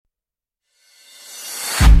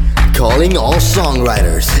Calling all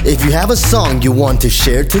songwriters. If you have a song you want to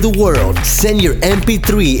share to the world, send your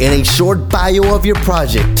MP3 and a short bio of your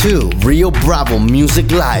project to Rio Bravo Music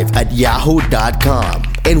Live at yahoo.com.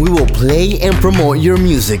 And we will play and promote your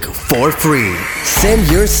music for free. Send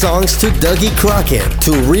your songs to Dougie Crockett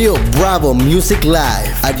to Rio Bravo Music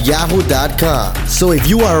Live at yahoo.com. So if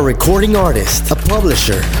you are a recording artist, a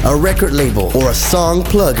publisher, a record label, or a song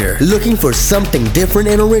plugger looking for something different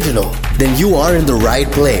and original, then you are in the right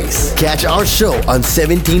place. Catch our show on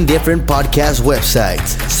 17 different podcast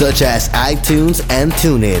websites such as iTunes and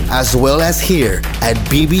TuneIn, as well as here at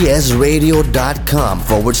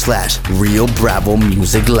bbsradio.com/Rio Bravo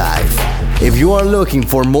Music Live. If you are looking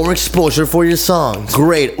for more exposure for your song,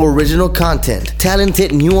 great original content,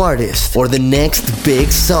 talented new artists, or the next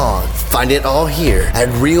big song, find it all here at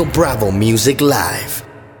Rio Bravo Music Live.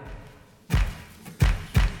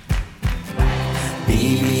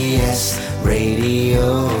 BBS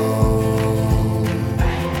Radio.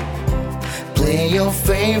 Play your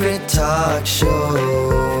favorite talk shows.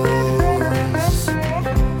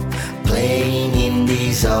 Playing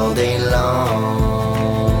indies all day long.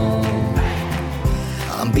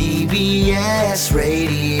 On BBS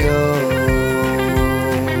Radio.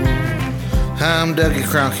 Hi, I'm Dougie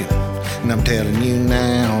Crockett, and I'm telling you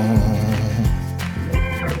now.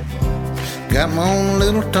 Got my own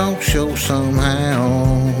little talk show somehow.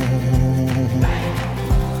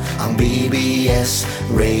 On BBS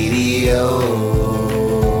Radio.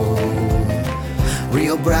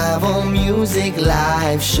 Rio Bravo Music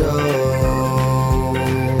Live Show.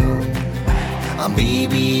 On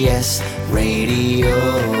BBS Radio.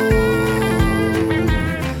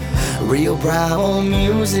 Rio Bravo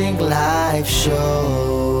Music Live Show.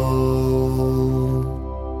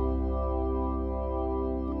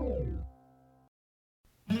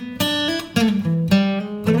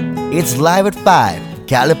 It's live at 5,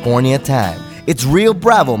 California time. It's Rio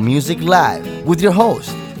Bravo Music Live with your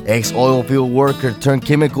host, ex-oil field worker turned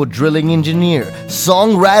chemical drilling engineer,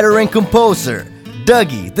 songwriter and composer,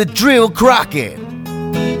 Dougie the Drill Crockett.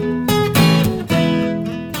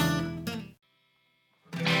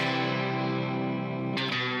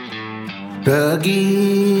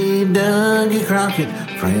 Dougie Crockett,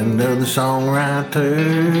 friend of the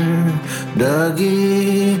songwriter.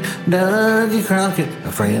 Dougie Crockett,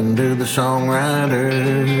 a friend of the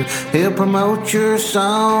songwriter. He'll promote your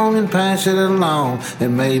song and pass it along,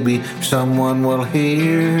 and maybe someone will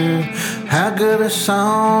hear how good a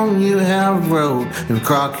song you have wrote, and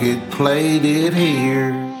Crockett played it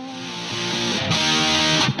here.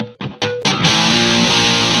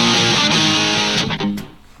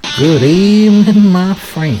 Good evening, my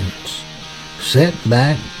friends. Sit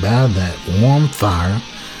back by that warm fire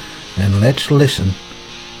and let's listen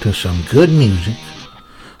to some good music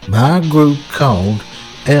by a group called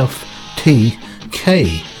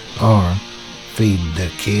FTK, or Feed the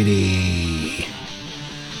Kitty.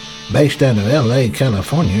 Based out of LA,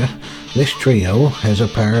 California, this trio has a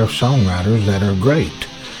pair of songwriters that are great,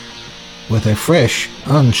 with a fresh,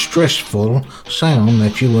 unstressful sound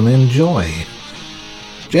that you will enjoy.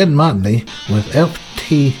 Jed Motley with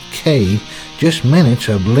FTK, just minutes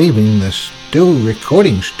of leaving the still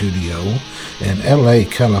recording studio in LA,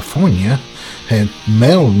 California, had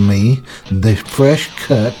mailed me the fresh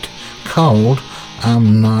cut called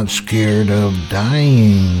I'm Not Scared of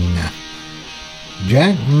Dying.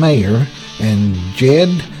 Jack Mayer and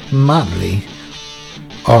Jed Motley,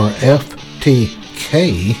 or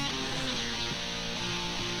FTK,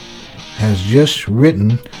 has just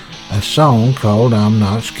written a song called I'm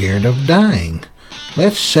Not Scared of Dying.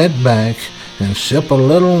 Let's sit back and sip a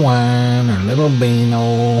little wine or a little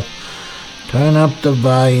vino, turn up the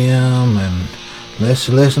volume, and let's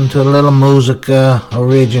listen to a little musica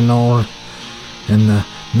original. And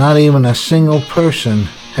not even a single person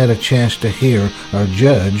had a chance to hear or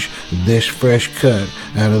judge this fresh cut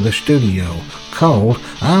out of the studio called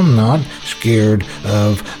I'm Not Scared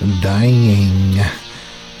of Dying.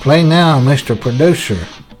 Play now, Mr. Producer.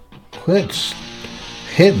 Quit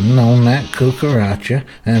hitting on that cucaracha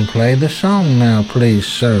and play the song now, please,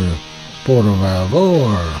 sir. Por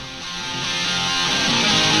favor.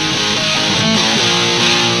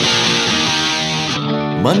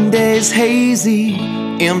 Monday's hazy,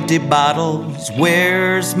 empty bottles.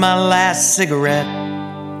 Where's my last cigarette?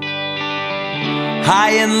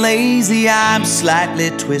 High and lazy, I'm slightly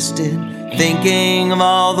twisted, thinking of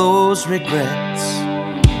all those regrets.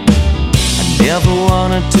 Never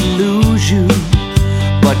wanted to lose you,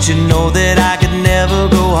 but you know that I could never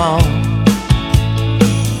go on.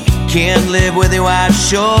 Can't live with you, I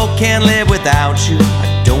sure can't live without you.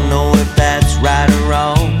 I don't know if that's right or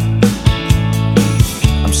wrong.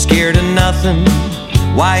 I'm scared nothing.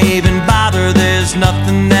 Why even bother? There's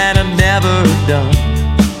nothing that I've never done.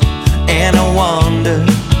 And I wonder,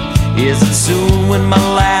 is it soon when my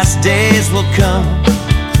last days will come?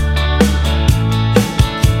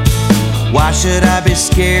 Why should I be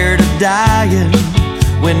scared of dying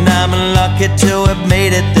when I'm lucky to have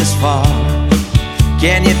made it this far?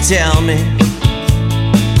 Can you tell me?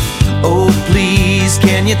 Oh please,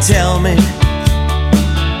 can you tell me?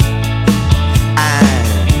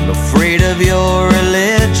 I'm afraid of your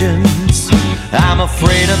religions. I'm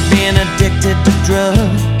afraid of being addicted to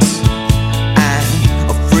drugs. I'm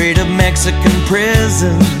afraid of Mexican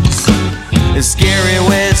prisons and scary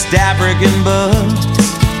West African bugs.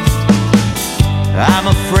 I'm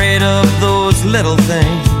afraid of those little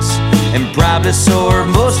things, and probably so are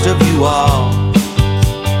most of you all.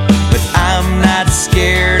 But I'm not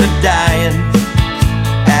scared of dying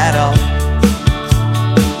at all.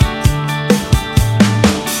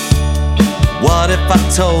 What if I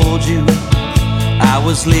told you I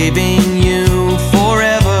was leaving you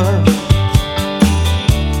forever?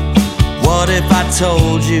 What if I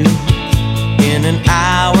told you in an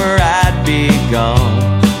hour I'd be gone?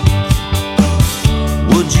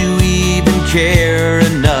 Would you even care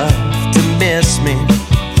enough to miss me?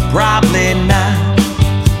 Probably not.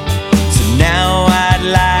 So now I'd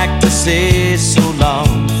like to say so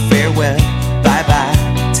long, farewell, bye-bye,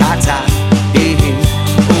 ta-ta, hey.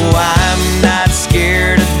 Oh, I'm not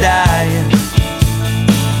scared of dying.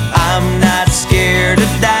 I'm not scared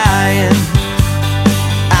of dying.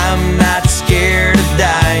 I'm not scared of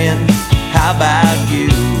dying. How about you?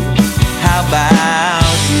 How about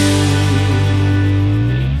you?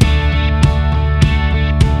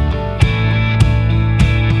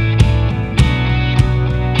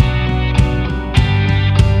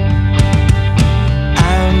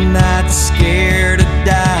 Scared of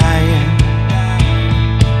dying.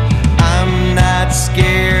 I'm not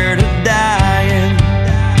scared of dying.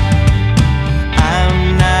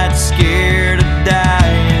 I'm not scared of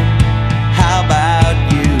dying. How about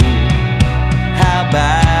you? How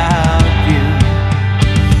about you?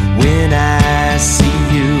 When I see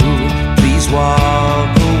you, please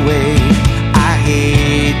walk away. I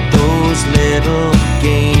hate those little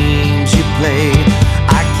games you play.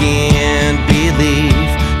 I can't believe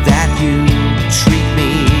you treat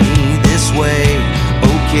me this way.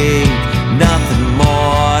 Okay, nothing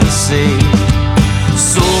more to say.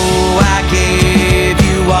 So I gave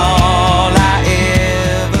you all I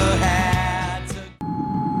ever had to.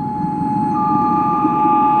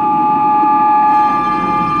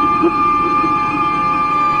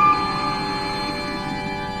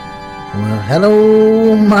 Well,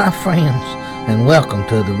 hello, my friends, and welcome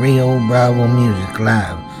to the Rio Bravo Music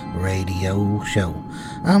Live radio show.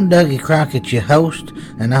 I'm Dougie Crockett, your host,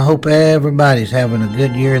 and I hope everybody's having a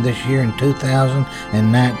good year this year in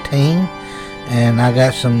 2019. And I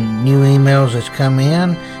got some new emails that's come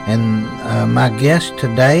in, and my guest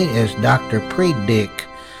today is Dr. Predick.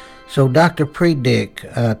 So Dr. Predick,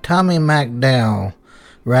 Tommy McDowell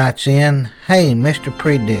writes in, "Hey, Mr.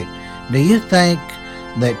 Predick, do you think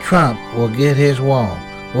that Trump will get his wall?"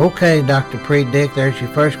 Well, okay, Dr. Predick, there's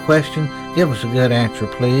your first question. Give us a good answer,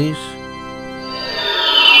 please.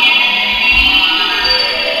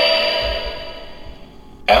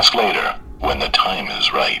 Ask later, when the time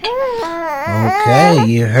is right. Okay,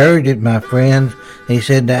 you heard it, my friends. He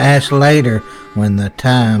said to ask later, when the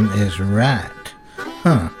time is right.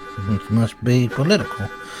 This must be political.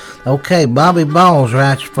 Okay, Bobby Balls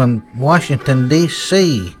writes from Washington,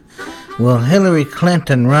 D.C. Will Hillary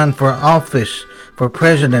Clinton run for office for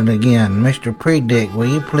president again? Mr. Predick, will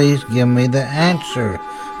you please give me the answer?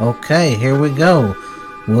 Okay, here we go.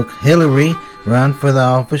 Will Hillary run for the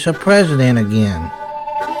office of president again?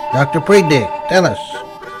 Dr. Predick, tell us.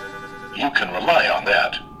 You can rely on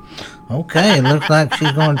that. Okay, it looks like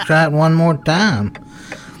she's going to try it one more time.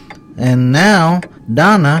 And now,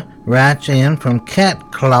 Donna writes in from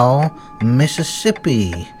Cat Claw,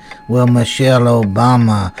 Mississippi. Will Michelle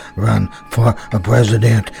Obama run for a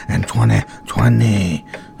president in 2020?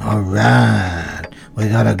 All right, we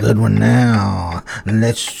got a good one now.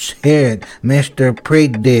 Let's hear it. Mr.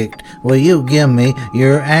 Predict, will you give me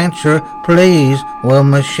your answer, please? Will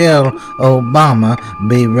Michelle Obama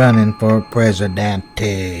be running for president?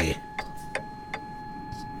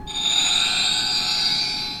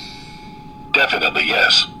 Definitely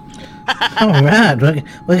yes. All right,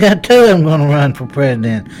 we got two of them going to run for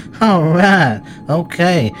president. All right,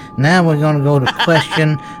 okay. Now we're going to go to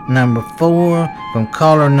question number 4 from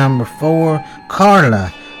caller number 4,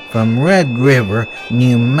 Carla from Red River,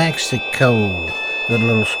 New Mexico. Good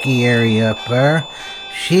little ski area up there.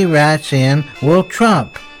 She writes in, will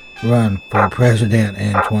Trump run for president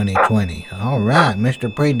in 2020? All right,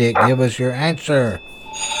 Mr. Predict, give us your answer.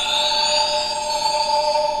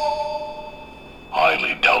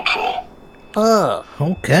 Highly doubtful.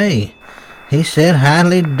 Okay. He said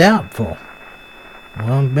highly doubtful.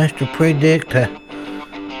 Well, Mr. Predict,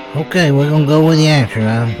 okay, we're going to go with the answer.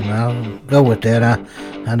 I'll go with that.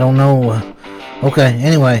 I don't know. Okay,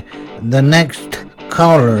 anyway, the next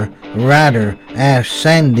caller, writer, asks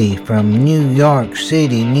Sandy from New York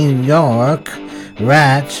City, New York,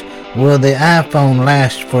 writes, will the iPhone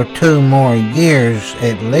last for 2 more years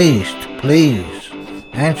at least? Please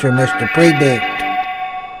answer, Mr. Predict.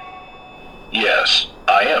 Yes,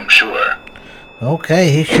 I am sure. Okay,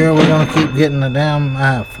 he's sure we're going to keep getting the damn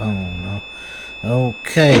iPhone.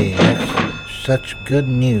 Okay, that's such good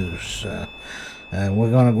news. We're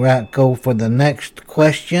going to go for the next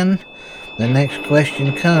question. The next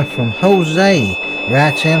question comes from Jose.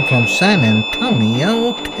 Writes in from San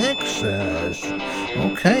Antonio, Texas.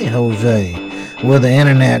 Okay, Jose. Will the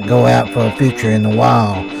internet go out for a future in the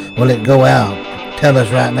wild? Will it go out? Tell us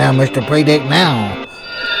right now, Mr. Predict, now.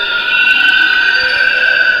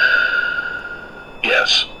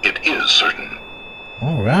 Yes, it is certain.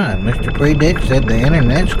 All right, Mr. Predict said the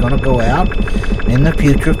internet's going to go out in the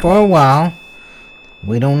future for a while.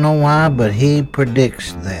 We don't know why, but he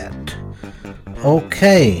predicts that.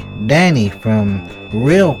 Okay, Danny from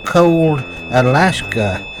real cold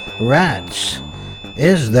Alaska writes,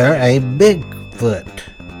 is there a Bigfoot?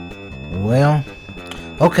 Well,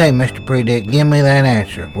 okay, Mr. Predict, give me that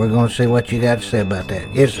answer. We're going to see what you got to say about that.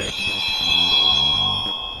 Is there?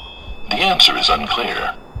 The answer is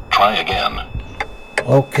unclear. Try again.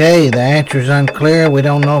 Okay, the answer is unclear. We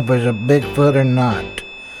don't know if there's a Bigfoot or not.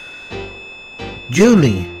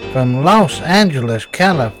 Julie from Los Angeles,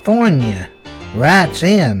 California writes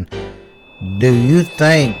in, do you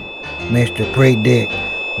think, Mr. Predict,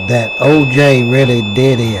 that OJ really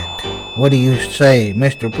did it? What do you say,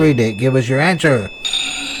 Mr. Predict? Give us your answer.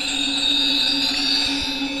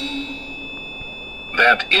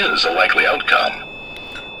 That is a likely outcome.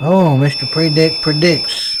 Oh, Mr. Predict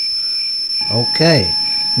predicts. Okay,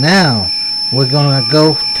 now we're going to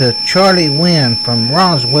go to Charlie Wynn from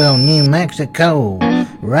Roswell, New Mexico.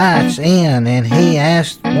 Writes in, and he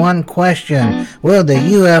asked one question. Will the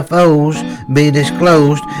UFOs be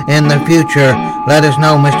disclosed in the future? Let us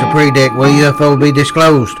know, Mr. Predict. Will UFO be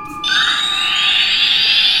disclosed?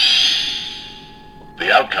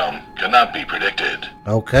 The outcome cannot be predicted.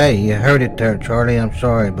 Okay, you heard it there, Charlie. I'm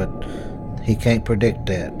sorry, but he can't predict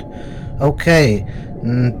that. Okay,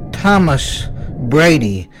 Thomas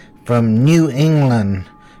Brady from New England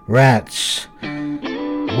writes,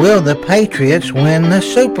 will the Patriots win the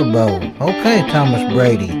Super Bowl? Okay, Thomas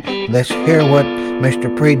Brady. Let's hear what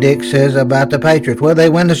Mr. Predict says about the Patriots. Will they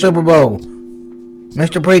win the Super Bowl?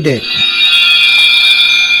 Mr. Predict.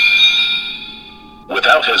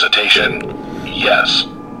 Without hesitation, yes.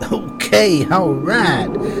 Okay, all right.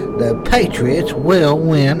 The Patriots will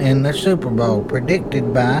win in the Super Bowl,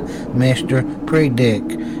 predicted by Mr.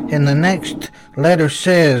 Predict. And the next letter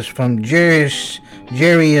says from Jarius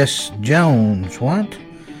Jones. What?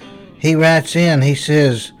 He writes in, he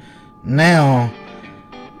says, now,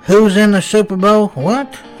 who's in the Super Bowl?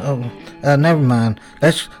 What? Oh, never mind.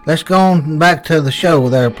 Let's go on back to the show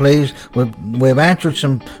there, please. We've answered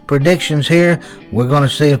some predictions here. We're going to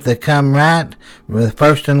see if they come right. The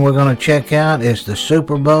first thing we're going to check out is the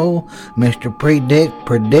Super Bowl. Mr. Predict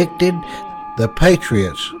predicted the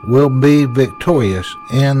Patriots will be victorious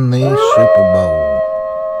in the Super Bowl.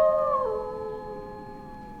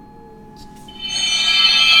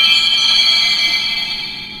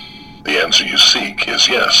 The answer you seek is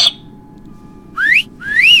yes.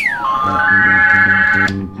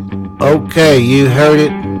 Okay, you heard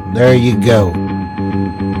it. There you go.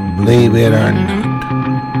 Believe it or not.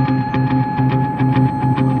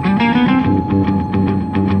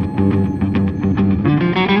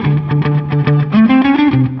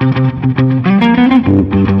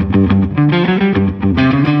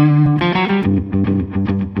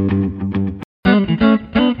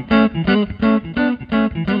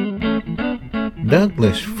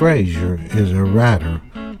 Douglas Frazier is a writer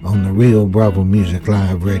on the Rio Bravo Music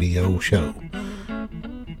Live radio show.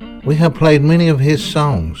 We have played many of his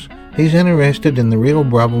songs. He's interested in the Rio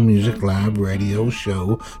Bravo Music Live radio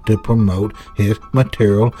show to promote his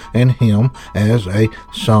material and him as a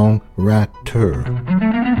songwriter.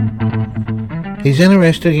 He's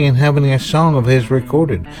interested in having a song of his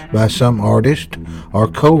recorded by some artist or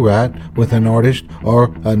co-write with an artist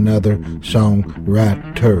or another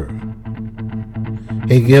songwriter.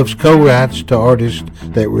 He gives co-writes to artists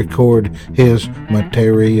that record his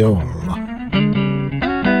material.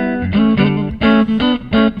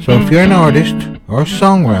 So if you're an artist or a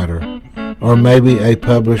songwriter, or maybe a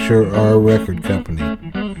publisher or a record company,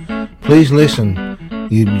 please listen.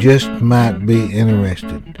 You just might be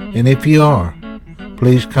interested. And if you are,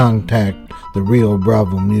 please contact the Rio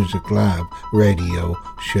Bravo Music Live radio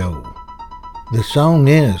show. The song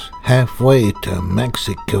is Halfway to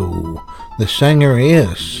Mexico. The singer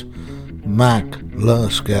is Mike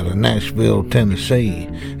Lusk out of Nashville, Tennessee.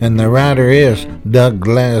 And the writer is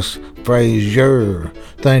Douglas Frazier.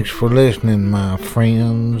 Thanks for listening, my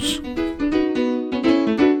friends.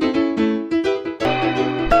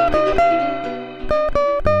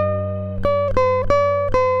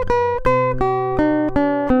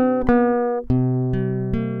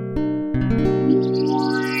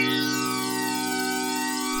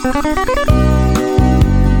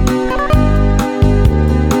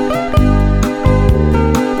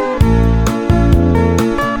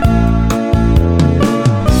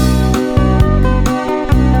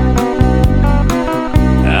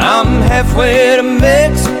 Halfway to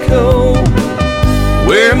Mexico,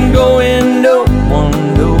 where I'm going no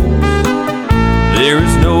one knows. There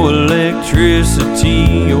is no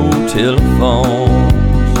electricity or telephones.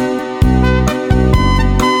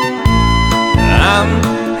 I'm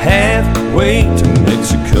halfway to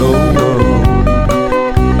Mexico.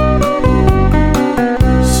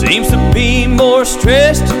 Seems to be more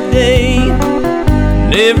stress today,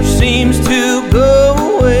 never seems to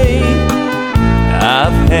go away.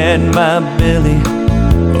 I've had my belly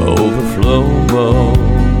overflow.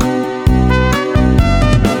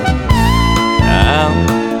 I'm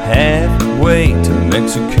halfway to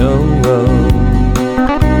Mexico.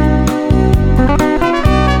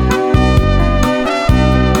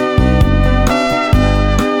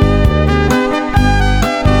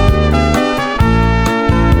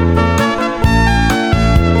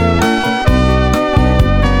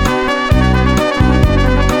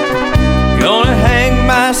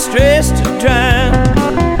 Stress to drive,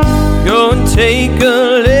 go and take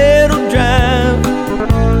a little drive.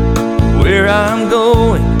 Where I'm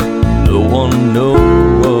going, no one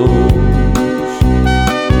knows.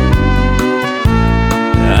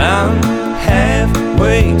 I'm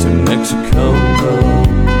halfway to Mexico.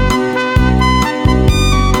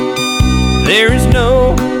 There is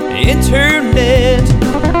no internet,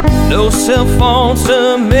 no cell phones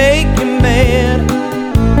to make you mad.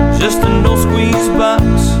 Just a no-squeeze box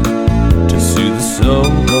to soothe the soul.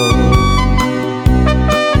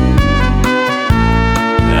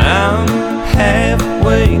 I'm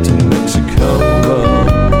halfway to Mexico.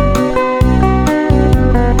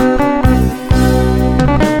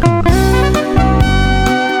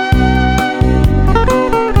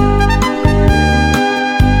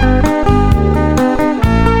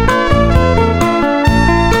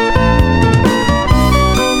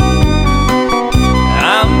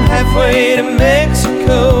 Halfway to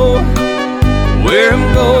Mexico, where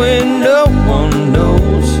I'm going no one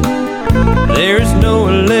knows. There's no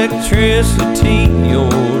electricity or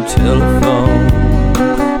telephone.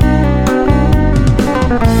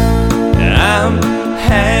 I'm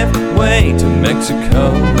halfway to Mexico.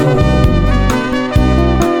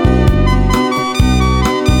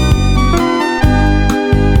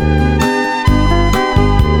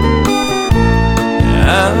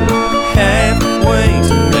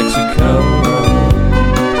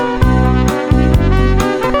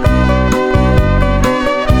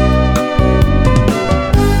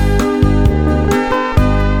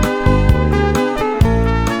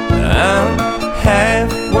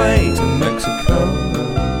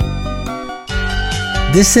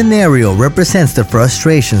 This scenario represents the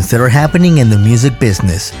frustrations that are happening in the music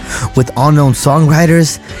business, with unknown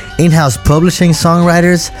songwriters, in-house publishing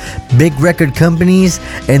songwriters, big record companies,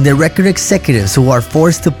 and the record executives who are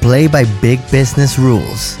forced to play by big business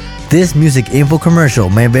rules. This music info commercial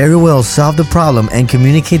may very well solve the problem and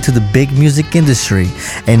communicate to the big music industry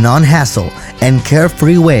a non-hassle and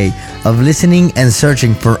carefree way of listening and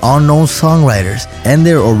searching for unknown songwriters and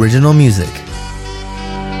their original music.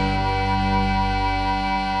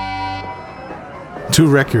 Two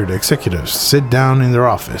record executives sit down in their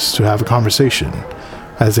office to have a conversation.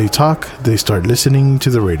 As they talk, they start listening to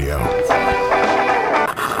the radio.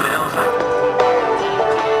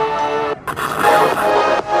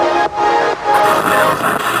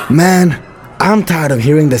 Man, I'm tired of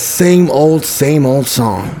hearing the same old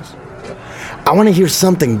songs. I want to hear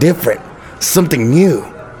something different, something new.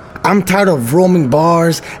 I'm tired of roaming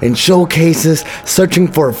bars and showcases searching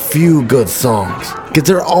for a few good songs, because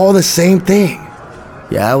they're all the same thing.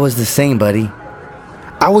 Yeah, I was the same, buddy.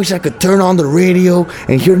 I wish I could turn on the radio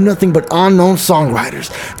and hear nothing but unknown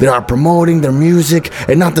songwriters that are promoting their music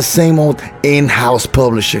and not the same old in-house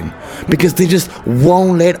publishing, because they just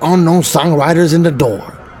won't let unknown songwriters in the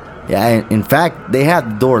door. Yeah, in fact, they have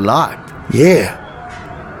the door locked. Yeah.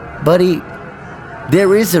 Buddy,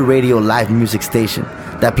 there is a radio live music station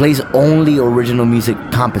that plays only original music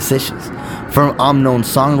compositions, from unknown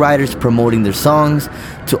songwriters promoting their songs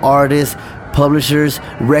to artists, publishers,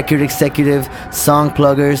 record executives, song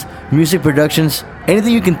pluggers, music productions,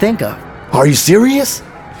 anything you can think of. Are you serious?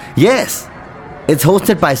 Yes. It's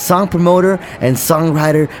hosted by song promoter and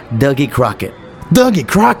songwriter Dougie Crockett. Dougie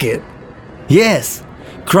Crockett? Yes.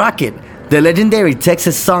 Crockett, the legendary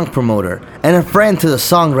Texas song promoter and a friend to the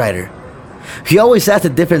songwriter. He always asks a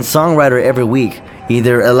different songwriter every week,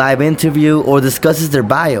 either a live interview or discusses their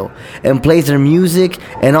bio and plays their music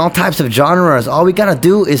and all types of genres. All we gotta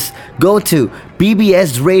do is go to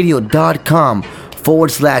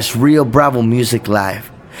bbsradio.com/Rio Bravo Music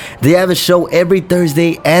Live. They have a show every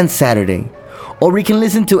Thursday and Saturday. Or we can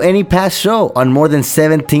listen to any past show on more than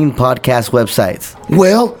 17 podcast websites.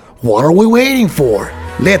 Well, what are we waiting for?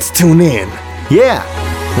 Let's tune in. Yeah,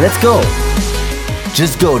 let's go.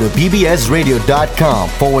 Just go to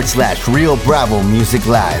bbsradio.com/Rio Bravo Music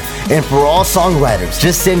Live. And for all songwriters,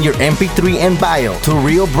 just send your MP3 and bio to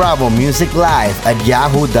Rio Bravo Music Live at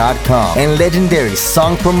yahoo.com. And legendary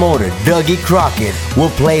song promoter Dougie Crockett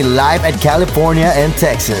will play live at California and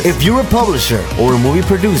Texas. If you're a publisher or a movie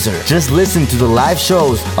producer, just listen to the live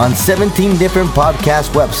shows on 17 different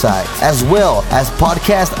podcast websites, as well as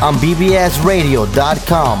podcast on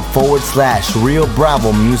bbsradio.com/Rio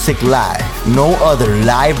Bravo Music Live. No other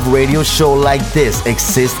live radio show like this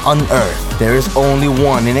exists on Earth. There is only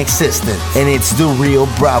one in existence, and it's the Rio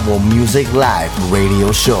Bravo Music Live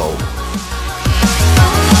radio show.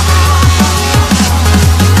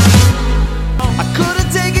 I could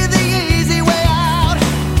have taken the easy way out,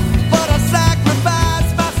 but I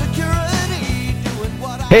sacrificed my security doing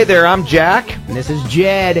what I... Hey there, I'm Jack. And this is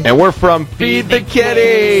Jed. And we're from Feed the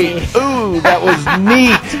Kitty. Ooh, that was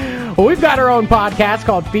neat. Well, we've got our own podcast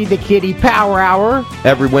called Feed the Kitty Power Hour.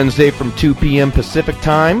 Every Wednesday from 2 p.m. Pacific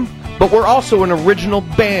time. But we're also an original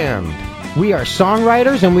band. We are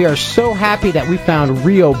songwriters, and we are so happy that we found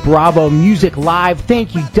Rio Bravo Music Live.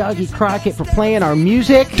 Thank you, Dougie Crockett, for playing our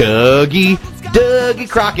music. Dougie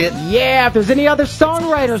Crockett. Yeah, if there's any other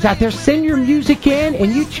songwriters out there, send your music in,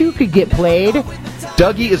 and you too could get played.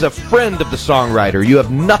 Dougie is a friend of the songwriter. You have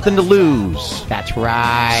nothing to lose. That's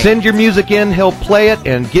right. Send your music in, he'll play it,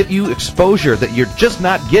 and give you exposure that you're just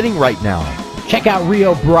not getting right now. Check out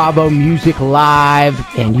Rio Bravo Music Live,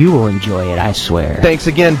 and you will enjoy it, I swear. Thanks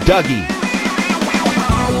again, Dougie.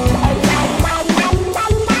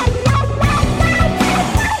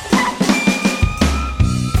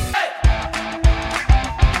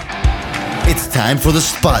 It's time for the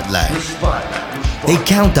Spotlight. A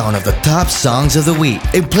countdown of the top songs of the week.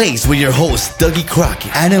 A place where your host, Dougie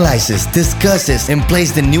Crockett, analyzes, discusses, and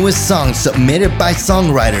plays the newest songs submitted by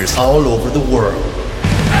songwriters all over the world.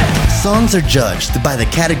 Songs are judged by the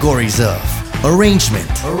categories of arrangement,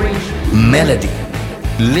 melody,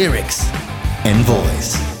 lyrics, and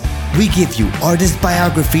voice. We give you artist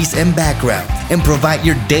biographies and background and provide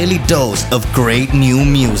your daily dose of great new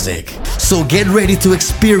music. So get ready to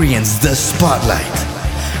experience the Spotlight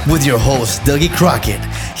with your host, Dougie Crockett,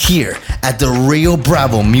 here at the Rio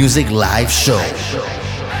Bravo Music Live Show.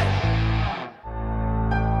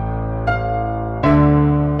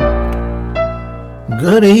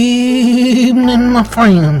 Good evening, my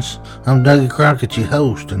friends. I'm Dougie Crockett, your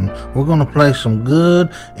host, and we're going to play some good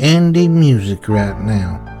indie music right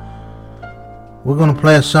now. We're going to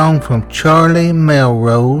play a song from Charlie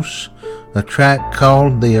Melrose, a track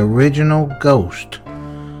called The Original Ghost.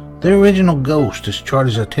 The Original Ghost is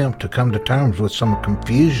Charlie's attempt to come to terms with some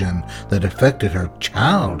confusion that affected her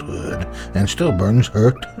childhood and still burdens her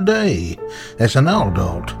today as an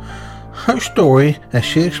adult. Her story, as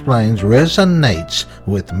she explains, resonates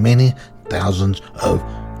with many thousands of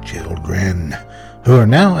children who are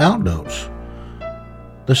now adults.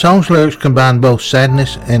 The song's lyrics combine both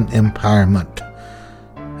sadness and empowerment.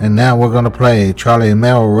 And now we're going to play Charlie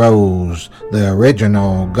Melrose, The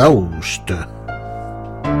Original Ghost.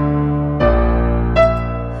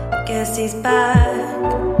 Guess he's back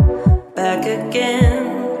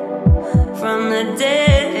again, from the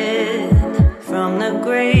dead, from the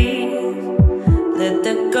grave. Let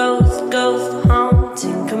the ghost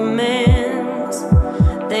haunting commence.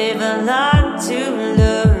 They've a lot to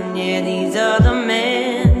learn, yeah, these are the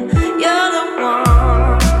men. You're the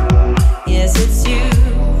one, yes, it's you.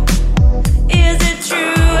 Is it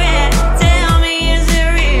true? Yeah, tell me, is it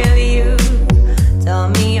really you? Tell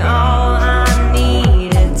me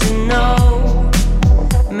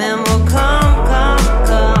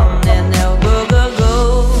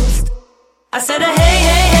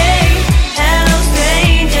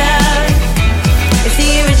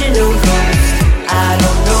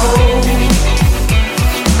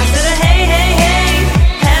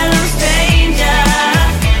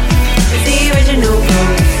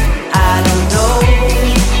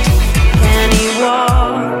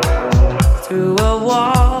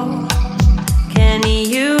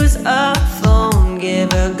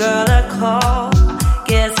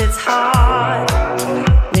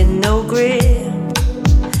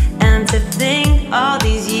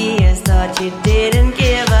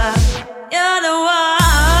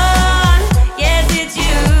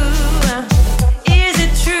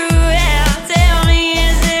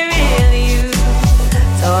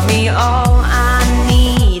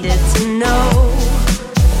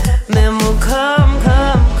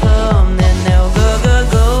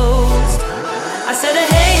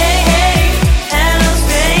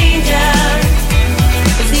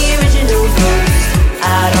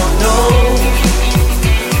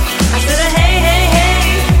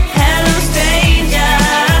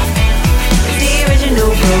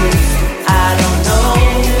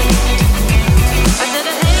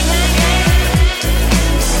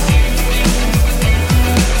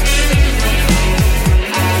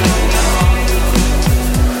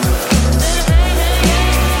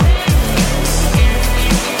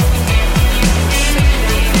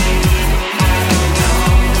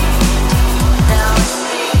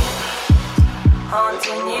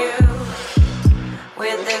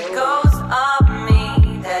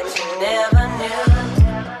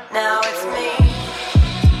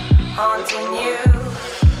haunting you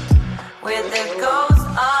with the ghost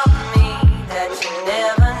of me that you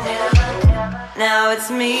never knew. Now it's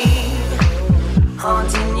me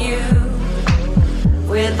haunting you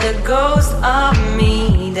with the ghost of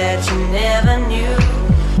me that you never knew.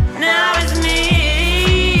 Now it's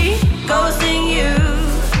me ghosting you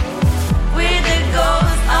with the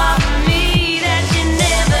ghost of me that you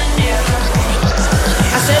never knew.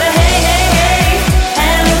 I said, hey, hey, hey,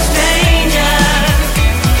 hello stranger.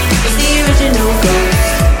 It's the original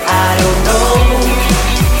ghost, I don't know.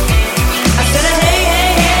 I said, hey,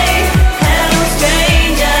 hey, hey, hello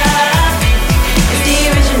stranger. It's the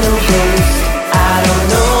original ghost, I don't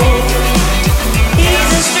know. He's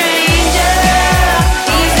a stranger,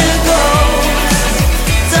 he's a ghost.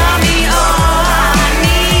 Tell me all I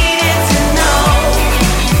needed to know.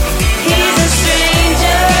 He's a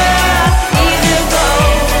stranger, he's a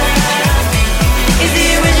ghost. Is the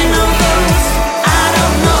original ghost, I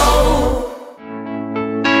don't know.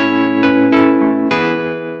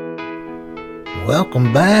 Welcome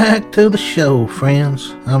back to the show,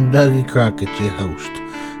 friends. I'm Dougie Crockett, your host.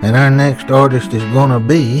 And our next artist is going to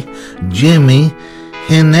be Jimmy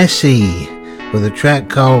Hennessy with a track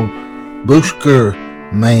called Busker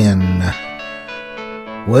Man.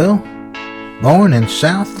 Well, born in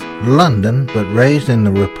South London but raised in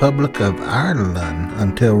the Republic of Ireland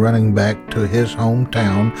until running back to his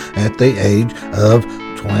hometown at the age of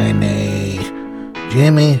 20.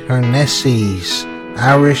 Jimmy Hennessy's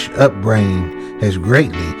Irish upbringing has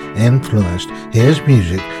greatly influenced his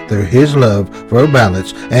music through his love for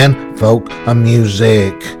ballads and folk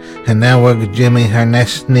music. And now we're with Jimmy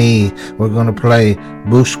Hennessy. We're going to play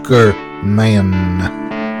Busker Man.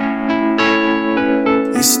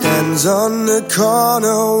 He stands on the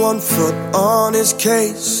corner, 1 foot on his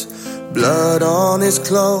case, blood on his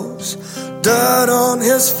clothes, dirt on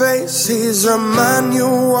his face. He's a man you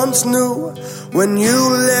once knew when you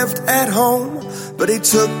lived at home, but he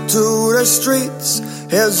took to the streets,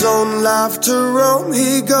 his own life to roam.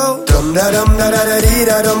 He goes dum da dum da da da dee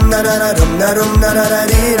da dum da da da dum da dum da da da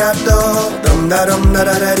dee da do dum da dum da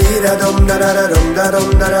da da dee da dum da da da dum da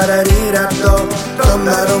dum da da da dee da do dum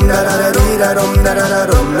da dum da da da dee da dum da da da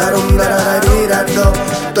dum da dum da da da dee da do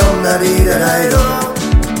dum da dee da da do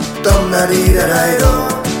dum da dee da da do.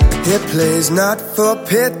 He plays not for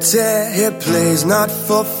pity, he plays not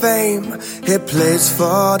for fame, he plays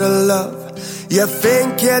for the love. You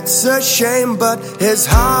think it's a shame, but his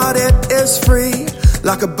heart, it is free,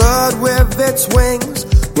 like a bird with its wings.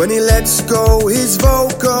 When he lets go his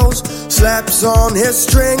vocals, slaps on his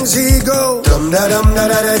strings, he goes dum da dum da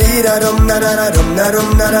da da dee da dum da da da dum da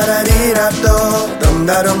dum da da da dee da do dum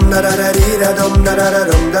da dum da da da dee da dum da da da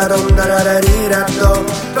dum da dum da da da dee da do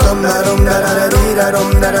dum da dum da da da dee da dum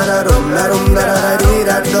da da da dum da dum da da da dee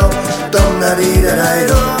da do dum da dee da da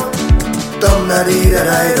do dum da dee da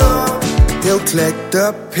da do. He'll collect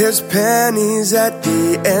up his pennies at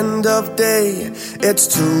the end of day. It's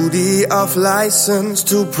to the off license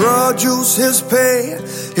to produce his pay.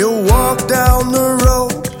 He'll walk down the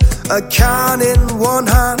road, a can in one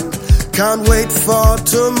hand. Can't wait for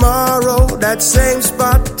tomorrow, that same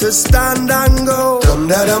spot to stand and go dum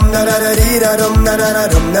da dum da da da dee da dum da da da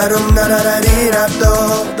dum da dum da da da dee da do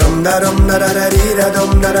dum da dum da da da dee da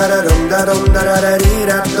dum da da da dum da dum da da da dee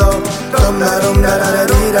da do dum da dum da da da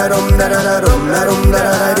dee da dum da da da dum da dum da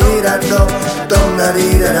da da dee da do dum da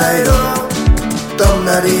dee da da do dum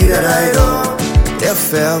da dee da da do.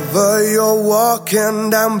 If ever you're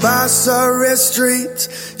walking down by Surrey Street,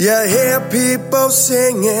 you hear people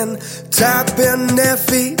singing, tapping their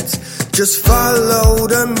feet. Just follow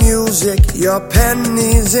the music, your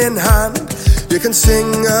pennies in hand. You can sing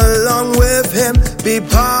along with him, be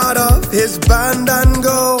part of his band and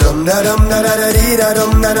go dum da dum da da da dee da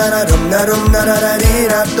dum da da da dum da dum da da da dee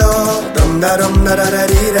da do dum da dum da da da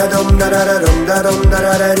dee da dum da da da dum da dum da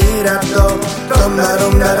da da dee da do dum da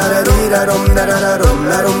dum da da da dee da dum da da da dum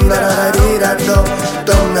da dum da da da dee da do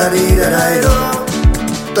dum da dee da da do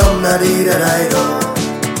dum da dee da da do.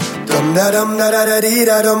 Dum da dum da da da dee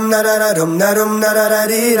da dum da da da dum da dum da da da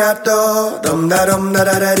dee da do dum da dum da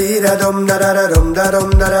da da dee da dum da da da dum da dum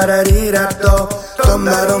da da da dee da do dum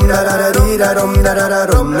da dum da da da dee da dum da da da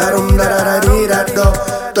dum da dum da da da dee da do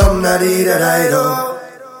dum da dee da da do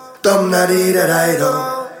dum da dee da da do.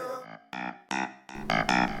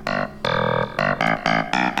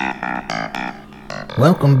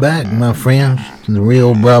 Welcome back, my friends, to the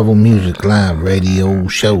Rio Bravo Music Live Radio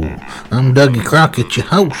Show. I'm Dougie Crockett, your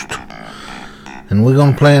host, and we're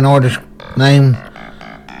going to play an artist named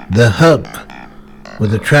The Huck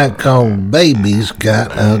with a track called Baby's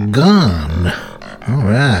Got a Gun. All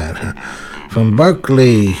right. From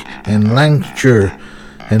Berkeley and Lancashire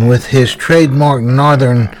and with his trademark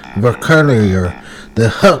northern vernacular, the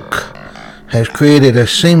hook has created a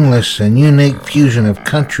seamless and unique fusion of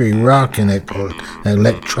country rock and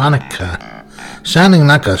electronica, sounding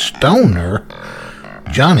like a stoner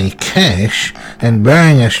Johnny Cash and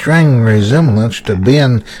bearing a striking resemblance to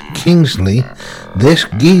Ben Kingsley. This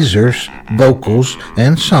geezer's vocals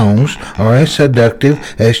and songs are as seductive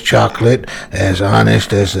as chocolate, as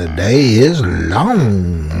honest as the day is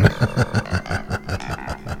long.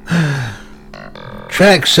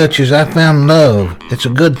 Tracks such as I Found Love, It's a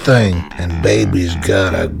Good Thing, and Baby's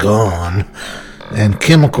Got a Gun, and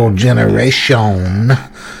Chemical Generation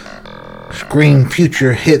screen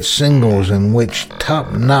future hit singles in which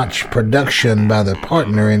top-notch production by the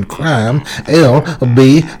partner in crime,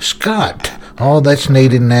 L.B. Scott. All that's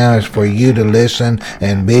needed now is for you to listen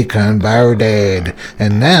and be converted.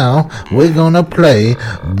 And now we're gonna play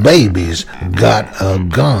Baby's Got a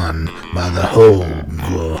Gun by the Hogue.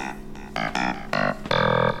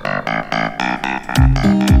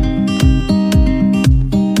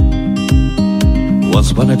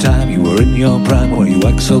 Once upon a time you were in your prime, where you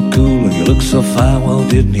act so cool and you look so fine, well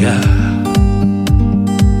didn't ya?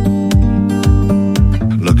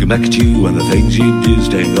 Looking back at you and the things you do,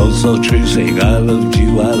 staying all so true, saying I loved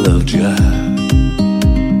you, I loved ya.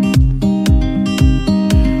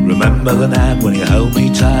 Remember the night when you held me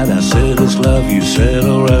tight, I said it's love, you said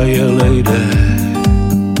I'll write you later.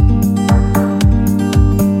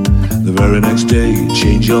 The very next day you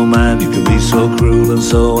change your mind, you can be so cruel and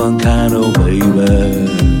so unkind, oh baby.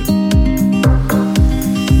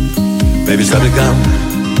 Baby's got a gun,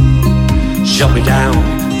 shot me down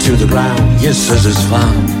to the ground, yes says it's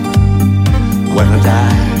fun. When I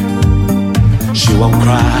die, she won't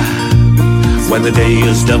cry. When the day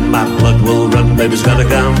is done, my blood will run, baby's got a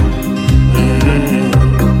gun.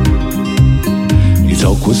 Your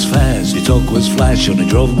talk was fast, your talk was flash, only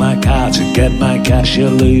drove my car to get my cash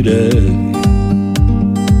later.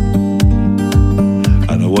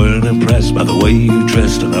 And I weren't impressed by the way you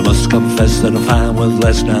dressed, and I must confess that I'm fine with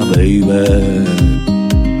less now, baby.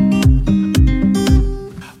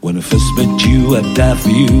 When I first met you, I'd die for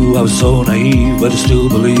you. I was so naive, but I still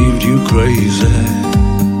believed you crazy.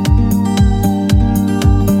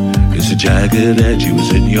 It's a jagged edge, you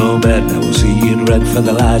was in your bed, now I'm seeing red for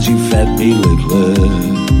the lies you fed me lately.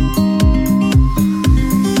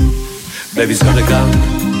 Baby's got a gun,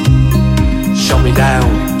 shot me down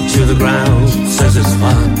to the ground, says it's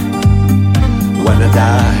fun. When I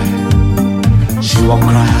die, she won't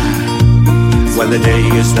cry. When the day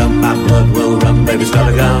is done, my blood will run, baby's got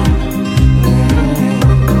a gun.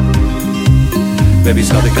 Baby's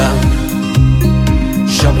got a gun,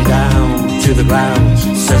 shot me down to the ground,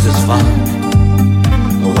 says it's fun.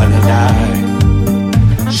 When I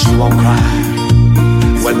die, she won't cry.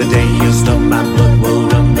 When the day is done, my blood will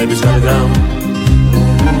run, baby's got a gun.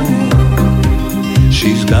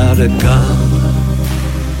 She's got a gun,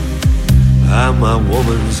 and my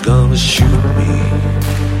woman's gonna shoot me.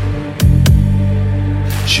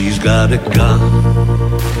 She's got a gun,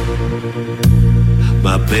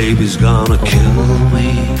 my baby's gonna kill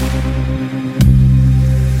me.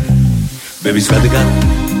 Baby's got a gun,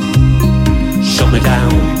 shot me down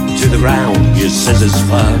to the ground, it says it's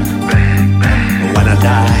fun. When I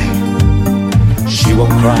die, she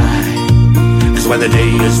won't cry, cause when the day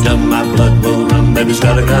is done, my blood will run. Baby's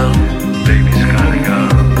got a gun, baby's got a gun.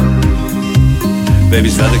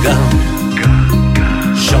 Baby's got a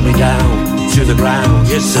gun, shot me down to the ground,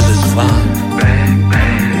 it says it's fun.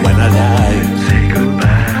 When I die, say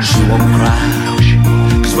goodbye, she won't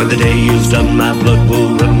cry, cause when the day is done, my blood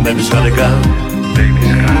will run. Baby's got a gun,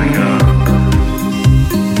 baby's got a gun.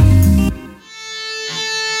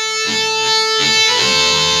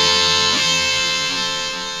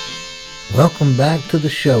 Welcome back to the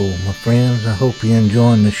show, my friends. I hope you're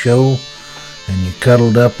enjoying the show and you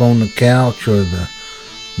cuddled up on the couch or the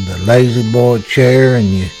lazy boy chair and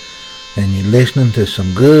you're listening to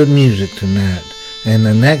some good music tonight. And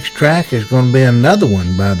the next track is going to be another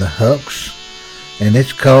one by the Hucks, and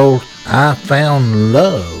it's called I Found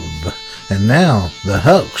Love. And now the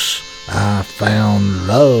Hucks, I Found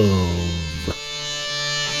Love.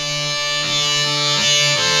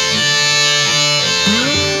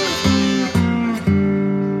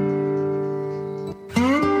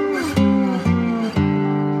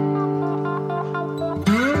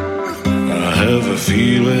 I have a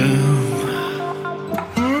feeling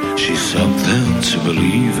she's something to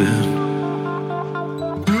believe in.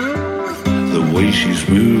 The way she's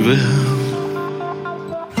moving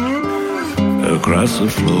across the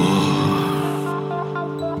floor.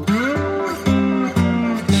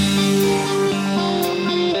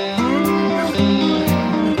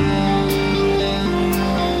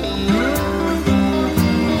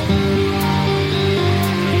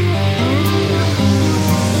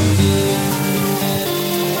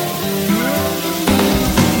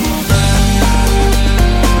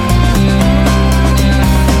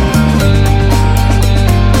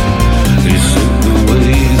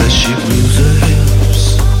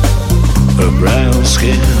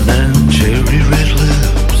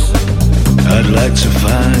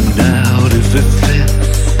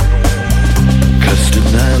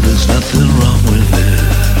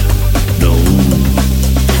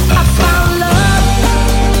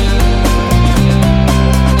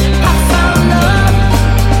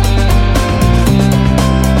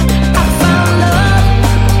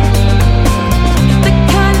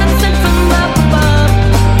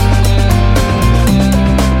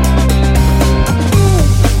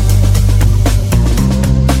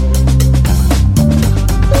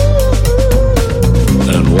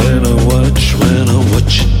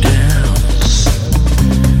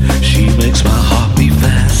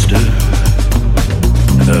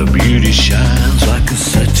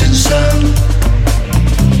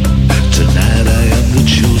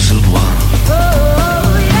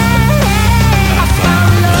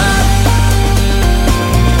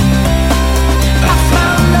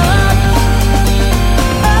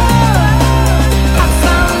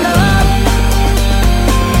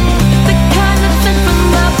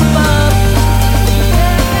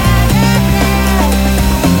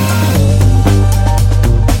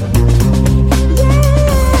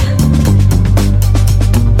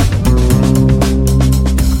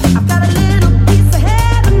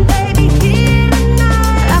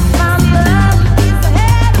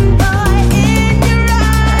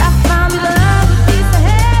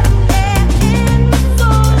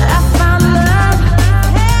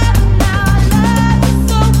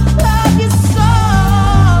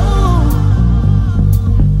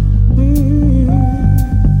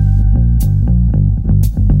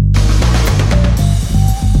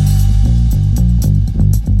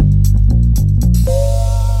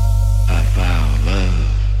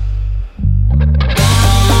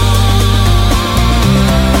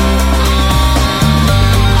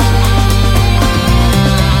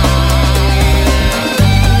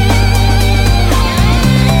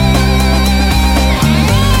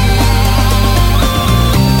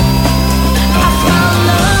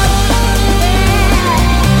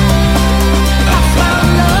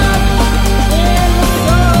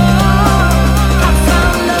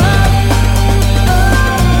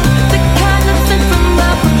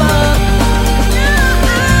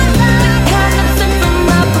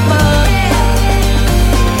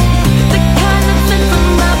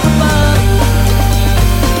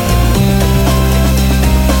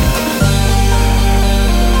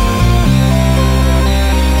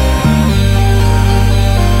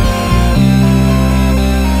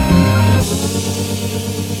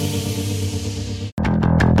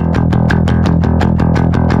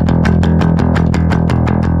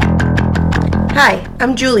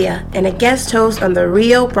 I'm Julia, and a guest host on the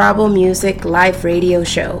Rio Bravo Music live radio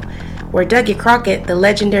show, where Dougie Crockett, the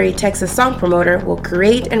legendary Texas song promoter, will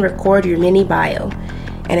create and record your mini bio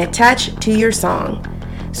and attach to your song.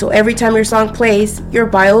 So every time your song plays, your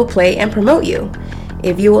bio will play and promote you.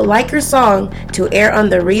 If you would like your song to air on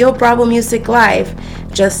the Rio Bravo Music Live,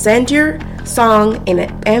 just send your song in an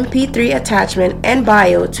MP3 attachment and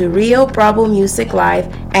bio to Rio Bravo Music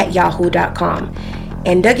Live at yahoo.com.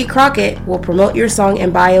 And Dougie Crockett will promote your song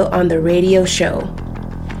and bio on the radio show.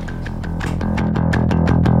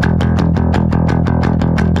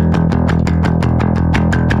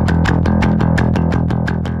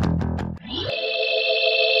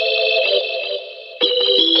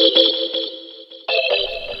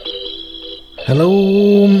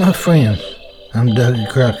 Hello, my friends. I'm Dougie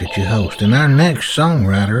Crockett, your host, and our next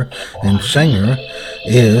songwriter and singer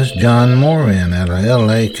is John Moran out of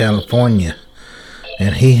LA, California.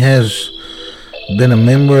 And he has been a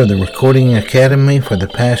member of the Recording Academy for the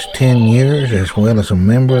past 10 years, as well as a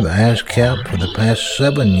member of the ASCAP for the past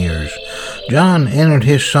 7 years. John entered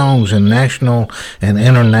his songs in national and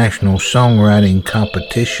international songwriting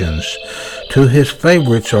competitions. Two of his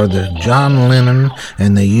favorites are the John Lennon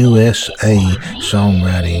and the USA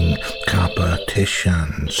songwriting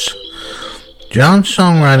competitions. John's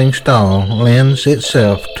songwriting style lends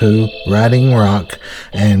itself to writing rock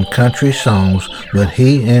and country songs, but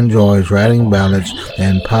he enjoys writing ballads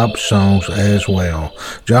and pop songs as well.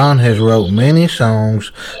 John has wrote many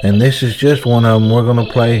songs, and this is just one of them we're going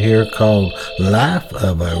to play here, called Life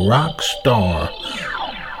of a Rock Star.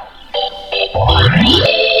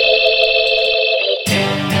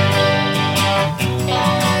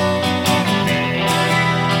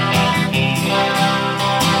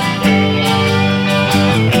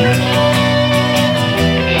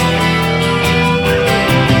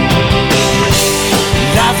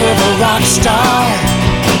 Rock star,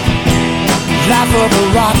 life of a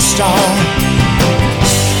rock star,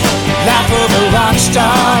 life of a rock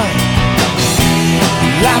star,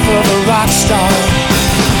 life of a rock star.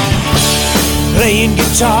 Playing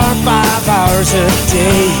guitar 5 hours a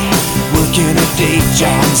day, working a day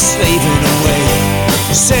job, slaving away,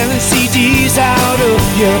 selling CDs out of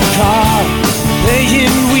your car,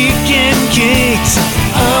 playing weekend gigs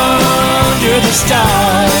under the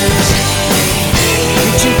stars.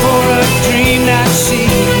 Reaching for a dream that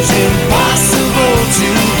seems impossible to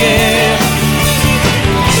get.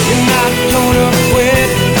 You're not gonna quit,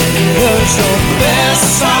 'cause the best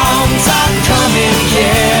songs are coming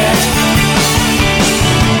yet.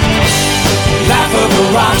 Life of a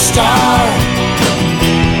rock star,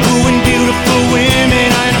 wooing beautiful women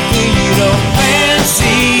and a fleet of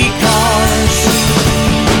fancy cars.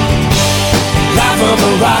 Life of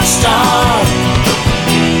a rock star,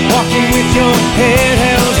 walking with your head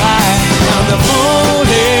held high down the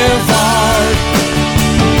boulevard.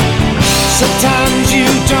 Sometimes you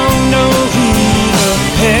don't know who the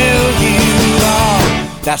hell you are.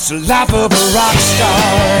 That's the life of a rock star.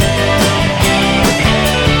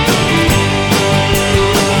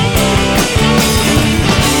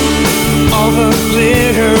 All the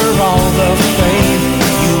glitter, all the fame,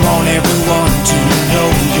 you want everyone to know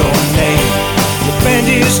your name. The band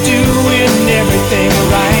is doing everything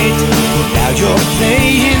right. Now you're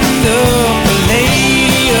playing the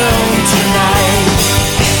Palladium tonight.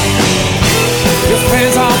 Your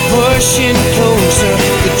friends are pushing closer,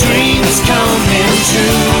 the dream's coming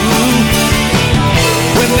true.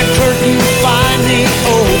 When the curtain finally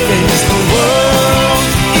opens, the world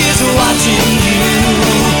is watching you.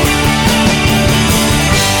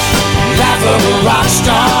 Life of a rock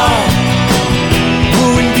star,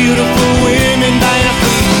 wooing beautiful women by a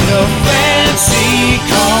fleet of fancy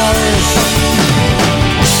cars.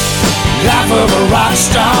 Life of a rock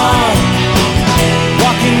star,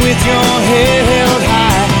 walking with your head held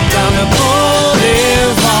high down the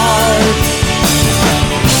boulevard.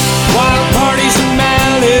 Wild parties in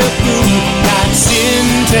Malibu, nights in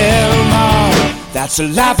Del Mar. That's the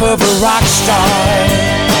life of a rock star.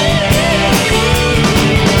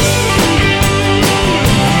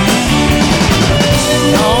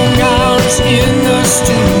 Long hours in the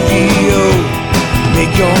studio,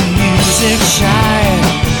 make your music shine.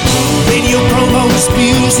 Radio promos,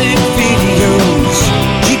 music videos,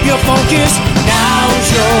 keep your focus, now's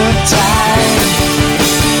your time.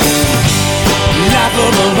 Life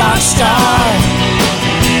of a rock star,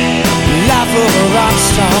 life of a rock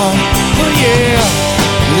star, oh yeah.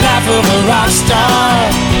 Life of a rock star,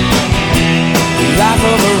 life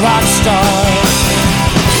of a rock star.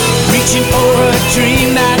 Reaching for a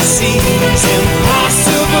dream that seems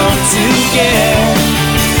impossible to get.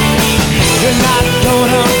 You're not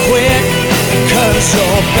gonna quit, 'cause 'cause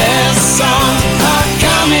your best songs are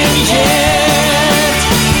coming yet.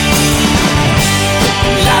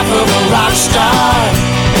 Life of a rock star,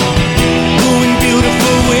 wooing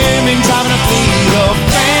beautiful women, driving a fleet of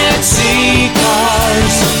fancy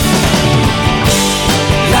cars.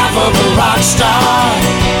 Life of a rock star,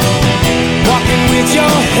 walking with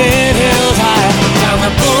your head held high down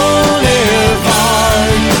the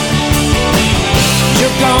boulevard.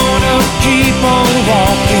 You're gonna keep on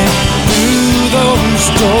walking through those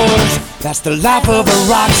doors. That's the life of a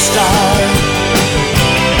rock star.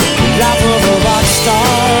 Life of a rock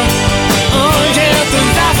star. Oh yeah, the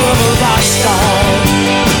life of a rock star.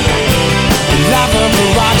 Life of a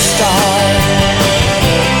rock star.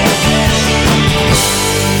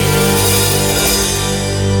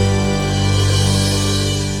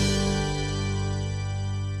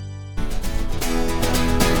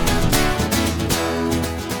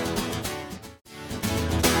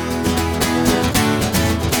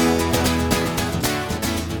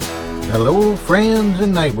 Hello, friends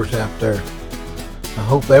and neighbors out there. I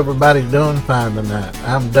hope everybody's doing fine tonight.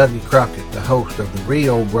 I'm Dougie Crockett, the host of the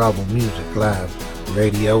Rio Bravo Music Live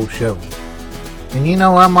radio show. And you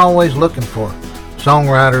know, I'm always looking for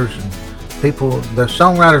songwriters and people. The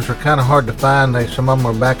songwriters are kind of hard to find. Some of them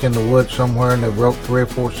are back in the woods somewhere and they wrote 3 or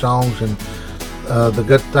 4 songs. And the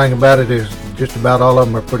good thing about it is just about all of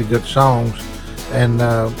them are pretty good songs. And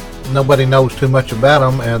nobody knows too much about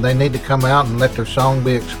them, and they need to come out and let their song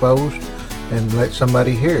be exposed and let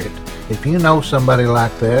somebody hear it. If you know somebody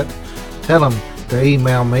like that, tell them to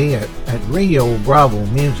email me at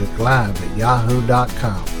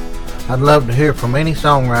riobravmusiclive@yahoo.com. I'd love to hear from any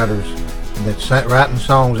songwriters that's writing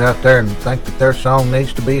songs out there and think that their song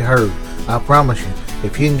needs to be heard. I promise you,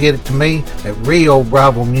 if you can get it to me at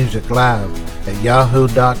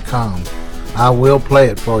riobravmusiclive@yahoo.com, I will play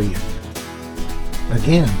it for you.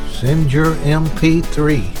 Again, send your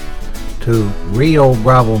MP3 to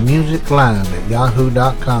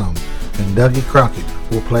riobravmusiclive@yahoo.com, and Dougie Crockett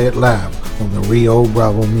will play it live on the Rio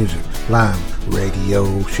Bravo Music Live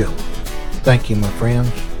radio show. Thank you, my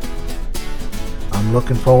friends. I'm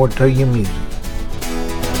looking forward to your music.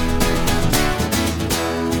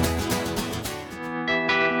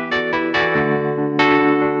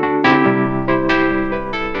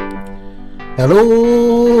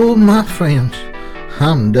 Hello, my friends.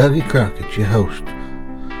 I'm Dougie Crockett, your host.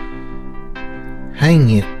 Hang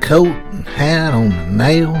your coat and hat on the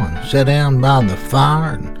nail and sit down by the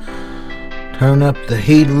fire and turn up the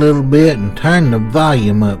heat a little bit and turn the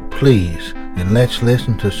volume up, please. And let's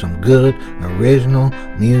listen to some good original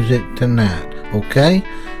music tonight, okay?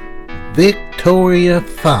 Victoria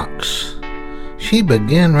Fox. She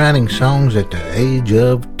began writing songs at the age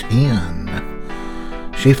of 10.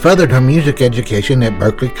 She furthered her music education at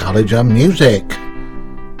Berklee College of Music.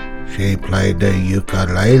 She played the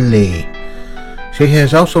ukulele. She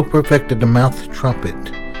has also perfected the mouth trumpet.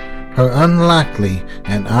 Her unlikely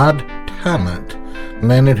and odd talent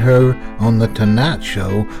landed her on The Tonight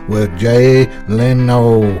Show with Jay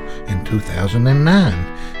Leno in 2009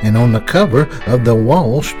 and on the cover of the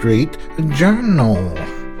Wall Street Journal.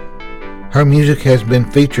 Her music has been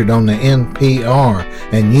featured on the NPR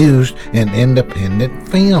and used in independent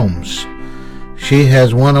films. She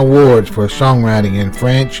has won awards for songwriting in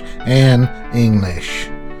French and English.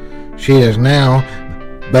 She is now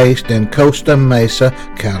based in Costa Mesa,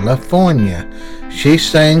 California. She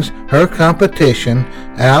sings her competition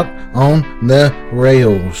Out on the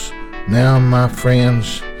Rails. Now, my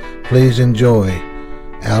friends, please enjoy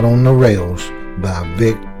Out on the Rails by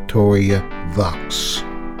Victoria Fox.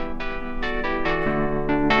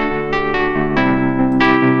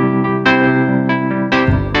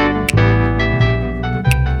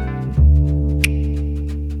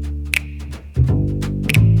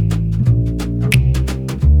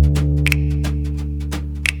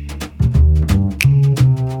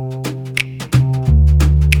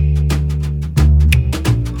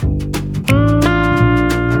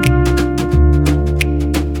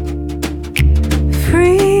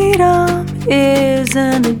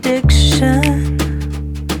 An addiction.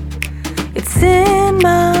 It's in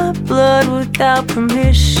my blood without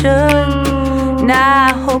permission. And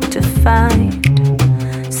I hope to find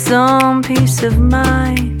some peace of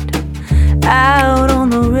mind out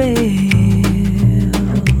on the rails.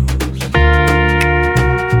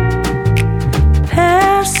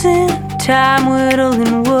 Passing time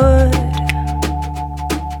whittling wood.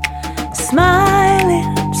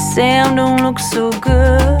 Smiling, Sam don't look so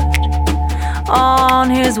good. On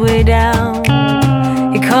his way down,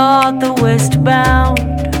 he caught the westbound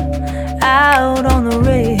out on the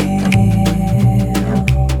rails.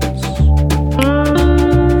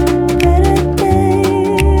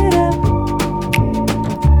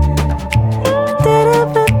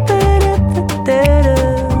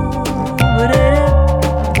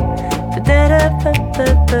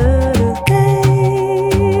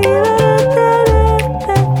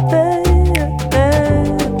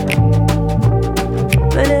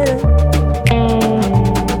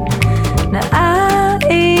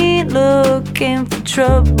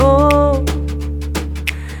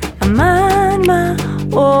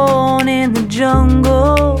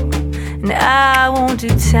 beautiful, and I won't do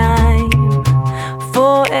time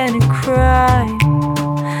for any crime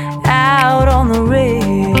out on the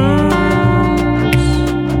rails.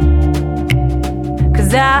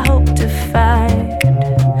 'Cause I hope to find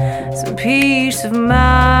some peace of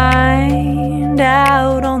mind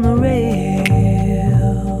out on the rails,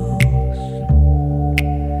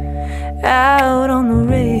 out on the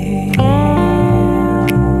rails,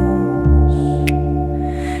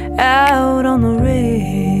 out on the rails.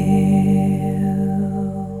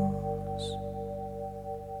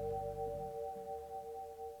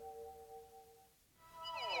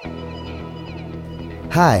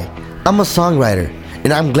 Hi, I'm a songwriter,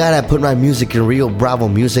 and I'm glad I put my music in Rio Bravo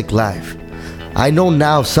Music Live. I know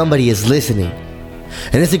now somebody is listening,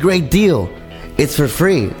 and it's a great deal. It's for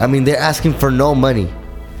free. I mean, they're asking for no money.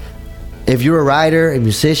 If you're a writer, a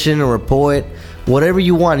musician, or a poet, whatever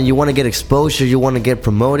you want, and you want to get exposure, you want to get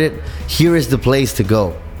promoted, here is the place to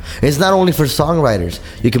go. It's not only for songwriters.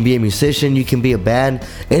 You can be a musician, you can be a band,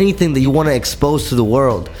 anything that you want to expose to the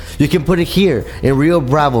world. You can put it here in Rio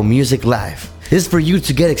Bravo Music Live. It's for you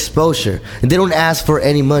to get exposure, and they don't ask for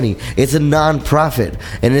any money. It's a non-profit,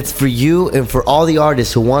 and it's for you and for all the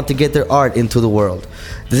artists who want to get their art into the world.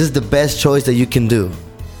 This is the best choice that you can do.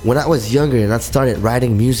 When I was younger and I started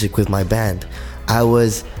writing music with my band, I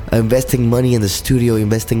was investing money in the studio,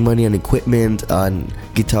 investing money on equipment, on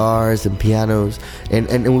guitars and pianos, and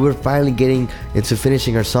we were finally getting into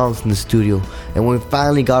finishing our songs in the studio. And when we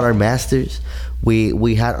finally got our masters,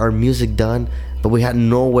 we had our music done, but we had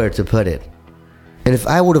nowhere to put it. And if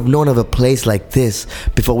I would have known of a place like this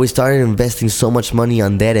before we started investing so much money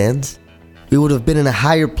on dead ends, we would have been in a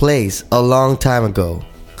higher place a long time ago.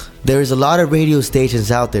 There is a lot of radio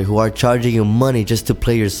stations out there who are charging you money just to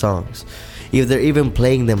play your songs, if they're even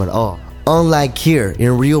playing them at all. Unlike here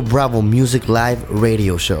in Rio Bravo Music Live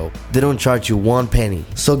radio show, they don't charge you one penny.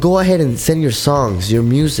 So go ahead and send your songs, your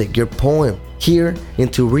music, your poem here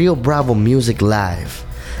into Rio Bravo Music Live,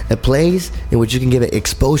 a place in which you can give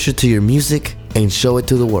exposure to your music and show it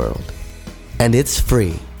to the world. And it's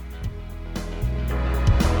free.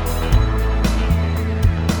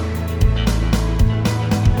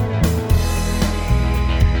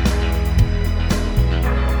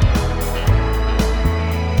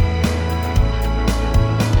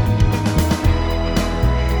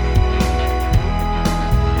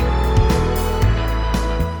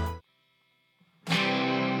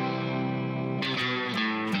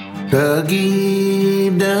 Dougie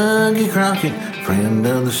Crockett, friend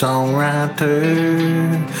of the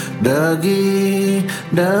songwriter. Dougie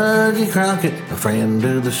Crockett, a friend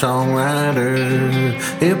of the songwriter.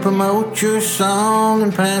 He'll promote your song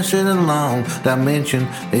and pass it along. Dimension,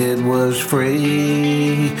 it was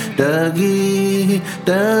free. Dougie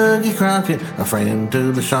Crockett, a friend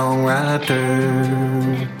of the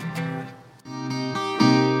songwriter.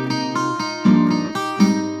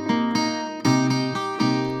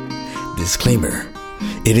 Disclaimer: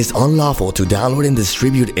 it is unlawful to download and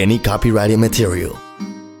distribute any copyrighted material.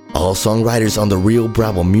 All songwriters on the Rio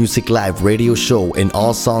Bravo Music Live radio show and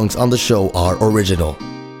all songs on the show are original.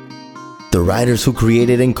 The writers who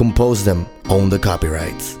created and composed them own the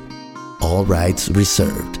copyrights. All rights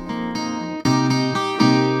reserved.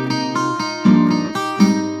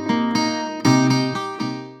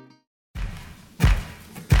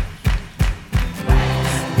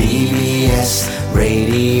 BBS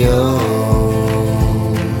Radio.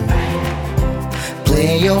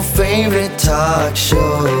 Play your favorite talk shows.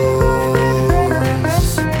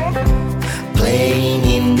 Playing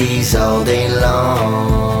indies all day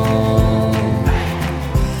long.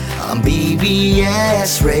 On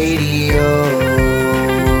BBS Radio.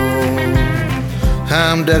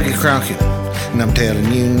 I'm Dougie Crockett, and I'm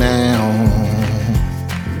telling you now.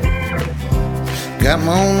 Got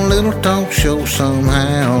my own little talk show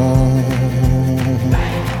somehow.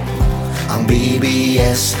 On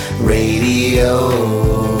BBS Radio.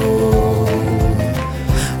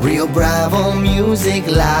 Rio Bravo Music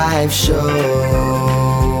Live Show.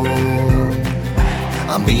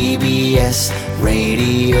 On BBS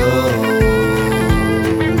Radio.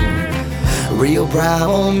 Rio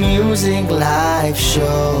Bravo Music Live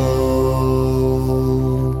Show.